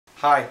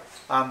Hi,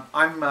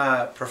 I'm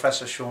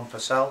Professor Sean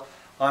Purcell.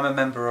 I'm a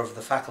member of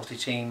the faculty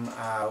team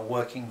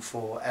working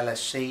for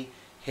LSC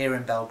here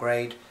in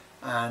Belgrade,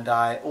 and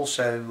I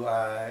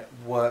also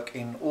work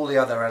in all the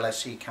other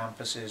LSC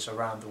campuses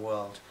around the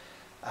world.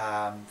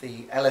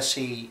 The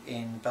LSC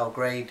in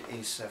Belgrade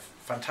is a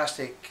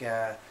fantastic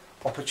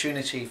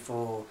opportunity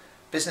for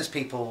business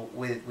people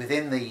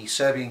within the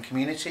Serbian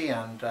community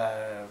and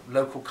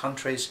local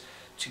countries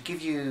to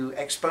give you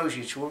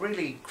exposure to a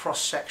really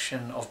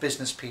cross-section of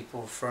business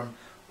people from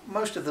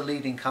most of the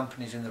leading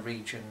companies in the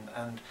region,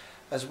 and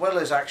as well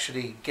as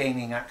actually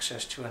gaining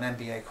access to an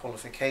MBA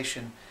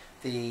qualification,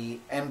 the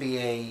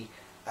MBA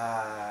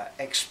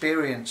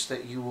experience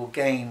that you will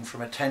gain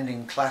from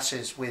attending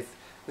classes with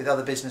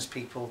other business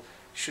people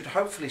should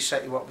hopefully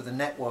set you up with a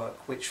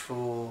network which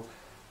for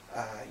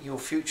your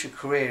future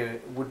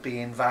career would be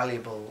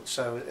invaluable.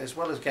 So as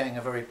well as getting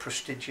a very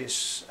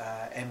prestigious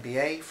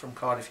MBA from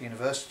Cardiff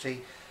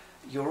University,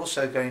 you're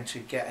also going to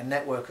get a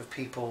network of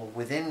people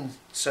within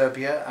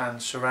Serbia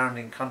and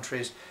surrounding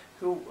countries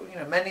who,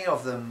 many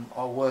of them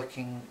are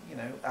working,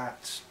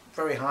 at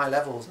very high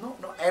levels.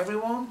 Not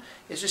everyone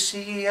is a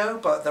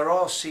CEO, but there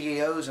are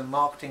CEOs and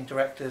marketing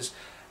directors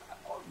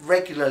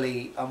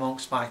regularly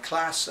amongst my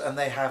class, and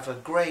they have a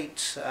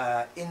great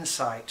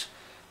insight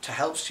to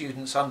help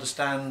students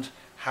understand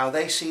how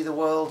they see the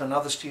world, and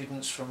other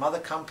students from other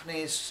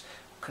companies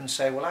can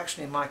say, well,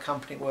 actually my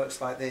company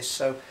works like this.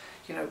 So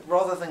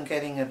rather than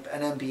getting an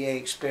MBA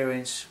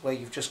experience where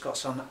you've just got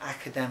some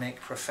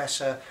academic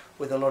professor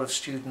with a lot of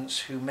students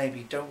who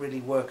maybe don't really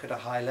work at a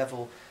high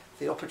level,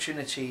 the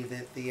opportunity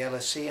that the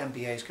LSC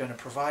MBA is going to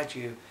provide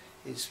you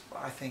is,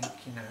 I think,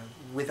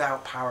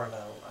 without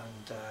parallel,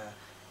 and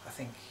I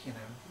think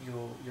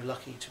you're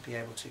lucky to be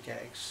able to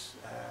get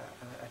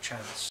a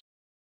chance.